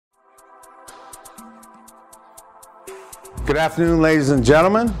Good afternoon, ladies and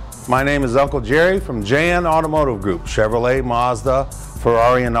gentlemen. My name is Uncle Jerry from JN Automotive Group, Chevrolet, Mazda,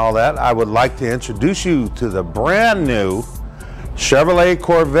 Ferrari, and all that. I would like to introduce you to the brand new Chevrolet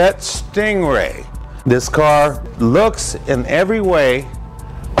Corvette Stingray. This car looks in every way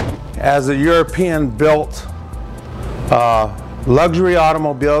as a European-built luxury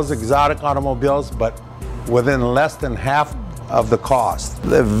automobiles, exotic automobiles, but within less than half of the cost.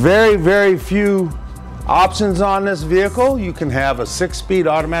 There are very, very few options on this vehicle. You can have a 6-speed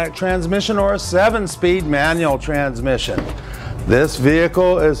automatic transmission or a 7-speed manual transmission. This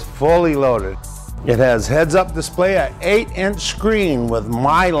vehicle is fully loaded. It has heads-up display, an 8-inch screen with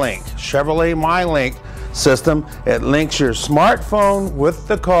MyLink, Chevrolet MyLink system. It links your smartphone with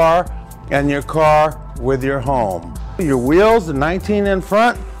the car and your car with your home. Your wheels, the 19 in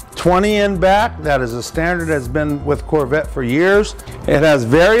front, 20 in back. That is a standard that's been with Corvette for years. It has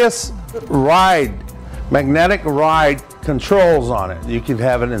various magnetic ride controls on it. You can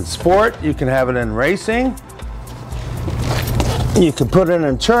have it in sport, you can have it in racing, you can put it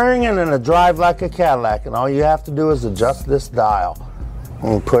in touring and in a drive like a Cadillac, and all you have to do is adjust this dial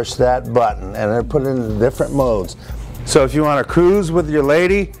and push that button and then put it in different modes. So if you want to cruise with your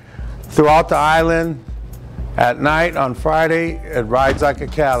lady throughout the island at night on Friday, it rides like a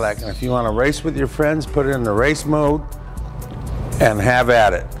Cadillac. And if you want to race with your friends, put it in the race mode and have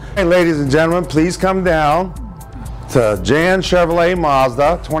at it. Hey, ladies and gentlemen, please come down to JN Chevrolet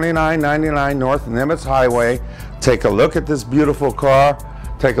Mazda, 2999 North Nimitz Highway. Take a look at this beautiful car.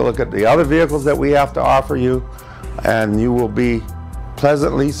 Take a look at the other vehicles that we have to offer you, and you will be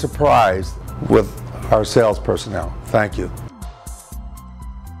pleasantly surprised with our sales personnel. Thank you.